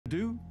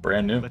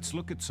Brand new. Let's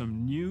look at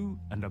some new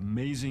and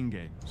amazing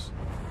games.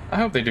 I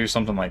hope they do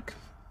something like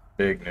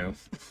big new.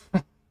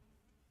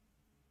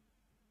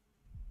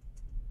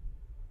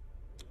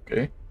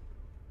 Okay.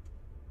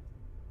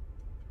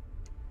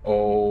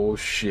 Oh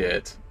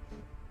shit.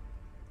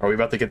 Are we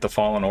about to get the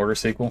Fallen Order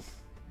sequel?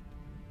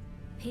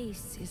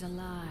 Peace is a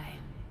lie.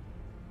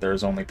 There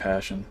is only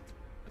passion.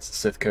 It's the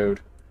Sith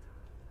code.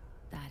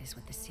 That is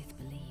what the Sith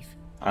believe.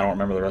 I don't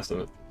remember the rest of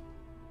it.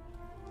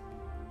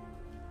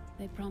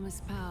 They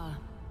promise power.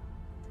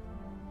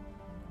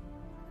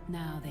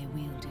 Now they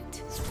wield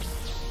it.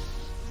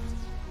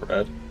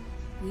 Red.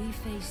 We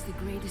face the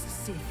greatest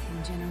Sith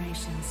in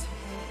generations.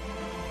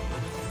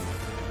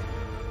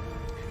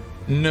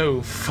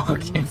 No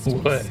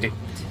fucking way.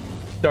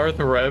 Darth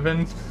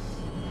Revan?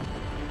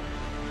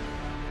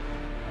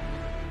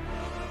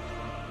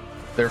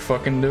 They're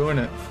fucking doing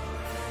it.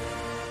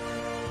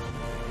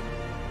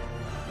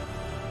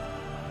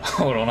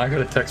 Hold on, I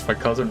gotta text my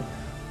cousin.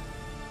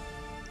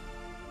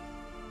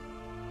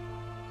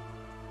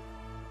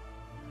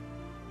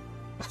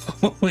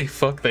 Holy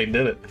fuck, they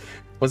did it.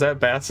 Was that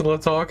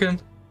Bastila talking?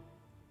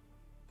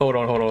 Hold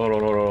on.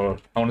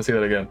 I want to see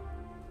that again.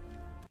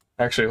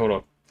 Actually, hold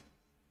on.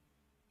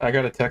 I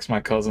gotta text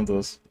my cousin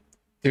this.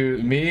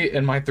 Dude, me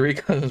and my 3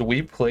 cousins,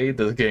 we played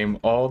this game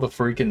all the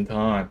freaking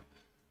time.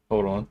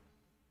 Hold on.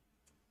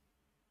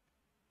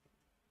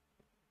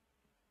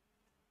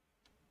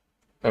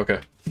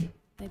 Okay.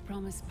 They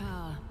promise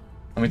power.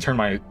 Let me turn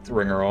my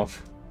ringer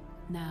off.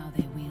 Now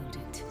they wield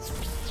it.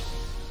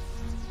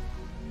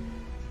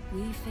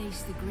 We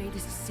face the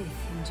greatest Sith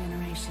in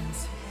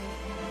generations.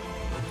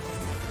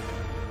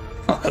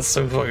 That's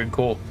so fucking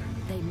cool.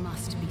 They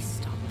must be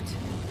stopped.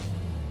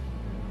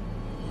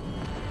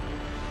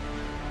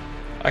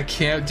 I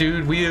can't,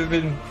 dude. We have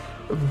been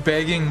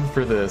begging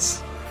for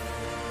this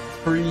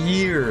for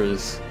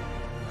years.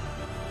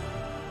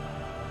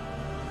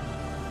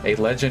 A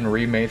Legend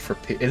remade for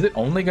is it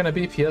only gonna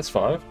be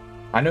PS5?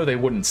 I know they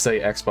wouldn't say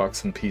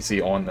Xbox and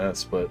PC on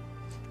this, but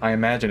I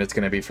imagine it's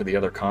gonna be for the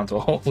other console.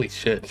 Holy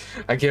shit.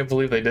 I can't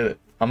believe they did it.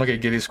 I'm like a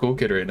giddy school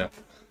kid right now.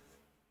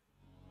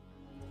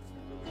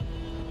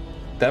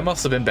 That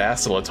must have been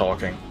Bastila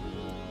talking.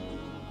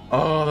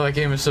 Oh, that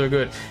game is so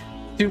good.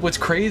 Dude, what's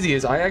crazy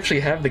is I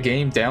actually have the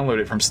game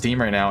downloaded from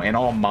Steam right now and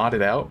all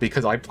modded out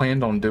because I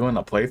planned on doing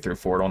a playthrough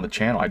for it on the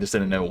channel. I just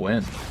didn't know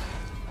when.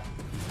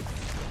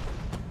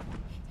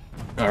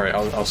 Alright,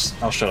 I'll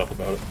shut up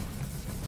about it.